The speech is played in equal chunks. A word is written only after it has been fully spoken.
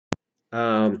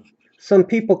Some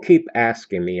people keep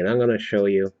asking me, and I'm going to show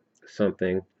you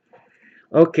something.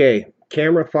 Okay,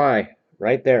 Camerafi,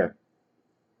 right there.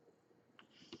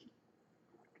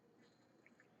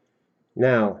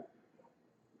 Now,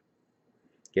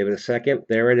 give it a second.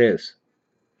 There it is.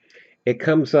 It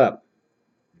comes up,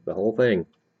 the whole thing.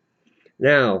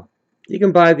 Now, you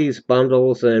can buy these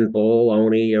bundles and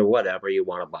bologna or whatever you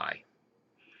want to buy.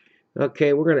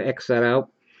 Okay, we're going to X that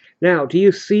out. Now, do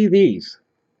you see these?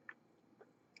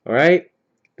 All right,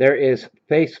 there is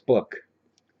Facebook,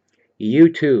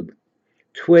 YouTube,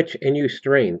 Twitch, and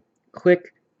Ustream.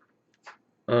 Click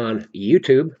on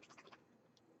YouTube.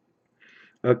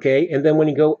 Okay, and then when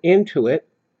you go into it,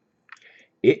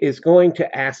 it is going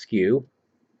to ask you.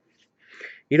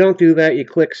 You don't do that, you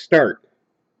click Start.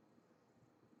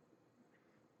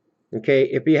 Okay,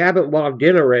 if you haven't logged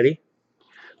in already,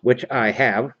 which I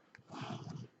have,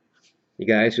 you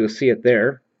guys, you'll see it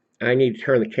there. I need to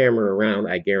turn the camera around,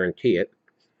 I guarantee it.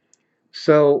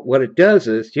 So what it does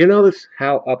is, do you notice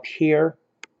how up here,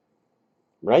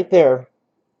 right there,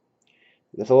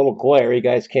 there's a little glare, you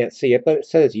guys can't see it, but it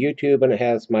says YouTube and it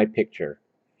has my picture.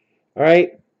 All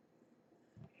right?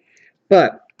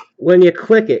 But when you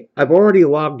click it, I've already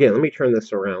logged in. Let me turn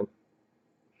this around.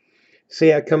 See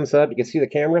how it comes up? You can see the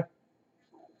camera?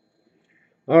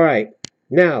 All right.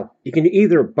 Now, you can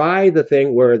either buy the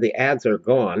thing where the ads are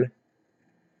gone,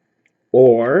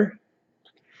 or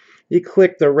you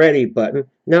click the ready button.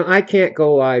 Now, I can't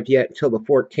go live yet until the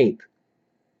 14th.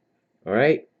 All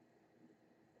right?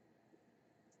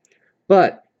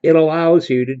 But it allows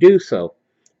you to do so.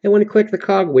 And when you click the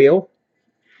cogwheel,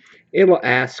 it will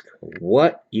ask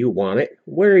what you want it,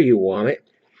 where you want it.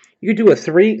 You can do a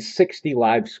 360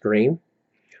 live stream,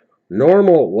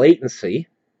 normal latency.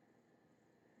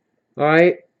 All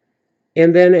right?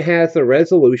 And then it has the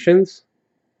resolutions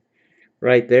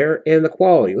right there and the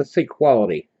quality. Let's say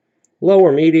quality. Low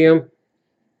or medium.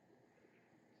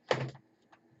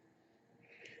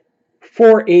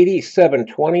 480,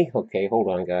 720. Okay, hold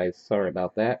on, guys. Sorry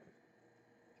about that.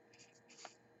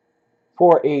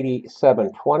 480,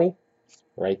 720.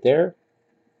 Right there.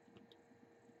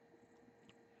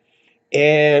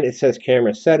 And it says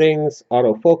camera settings,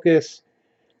 autofocus,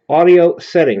 audio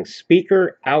settings,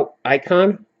 speaker out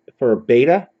icon for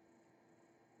beta.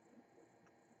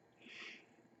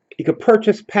 You can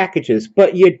purchase packages,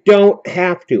 but you don't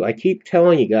have to. I keep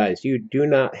telling you guys, you do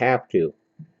not have to.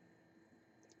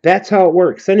 That's how it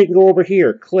works. Then you can go over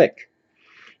here, click.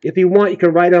 If you want, you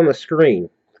can write on the screen.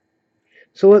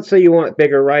 So let's say you want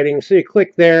bigger writing. So you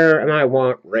click there, and I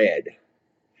want red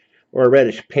or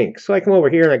reddish pink. So I come over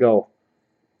here and I go,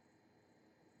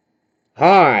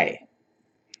 hi.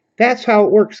 That's how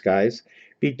it works, guys.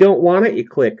 If you don't want it, you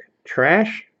click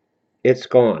trash. It's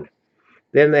gone.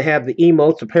 Then they have the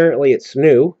emotes. Apparently it's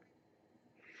new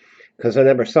because I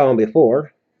never saw them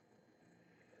before.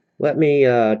 Let me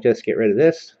just get rid of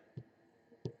this.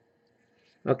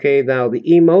 Okay, now the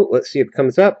emote. Let's see if it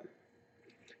comes up.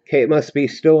 Okay, it must be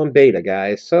still in beta,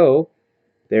 guys. So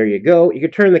there you go. You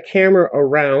can turn the camera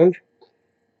around.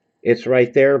 It's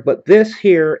right there. But this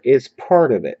here is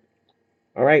part of it.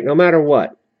 All right, no matter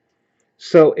what.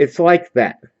 So it's like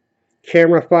that.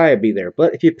 Camerafi will be there.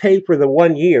 But if you pay for the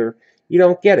 1 year, you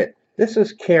don't get it. This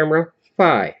is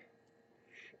Camerafi.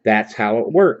 That's how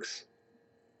it works.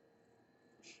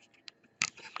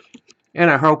 And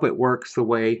I hope it works the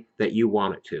way that you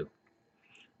want it to.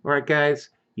 All right, guys,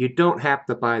 you don't have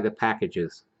to buy the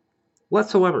packages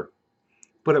whatsoever,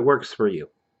 but it works for you.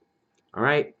 All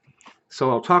right,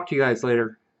 so I'll talk to you guys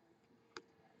later.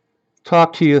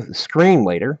 Talk to you the screen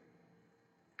later.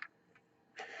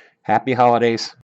 Happy holidays.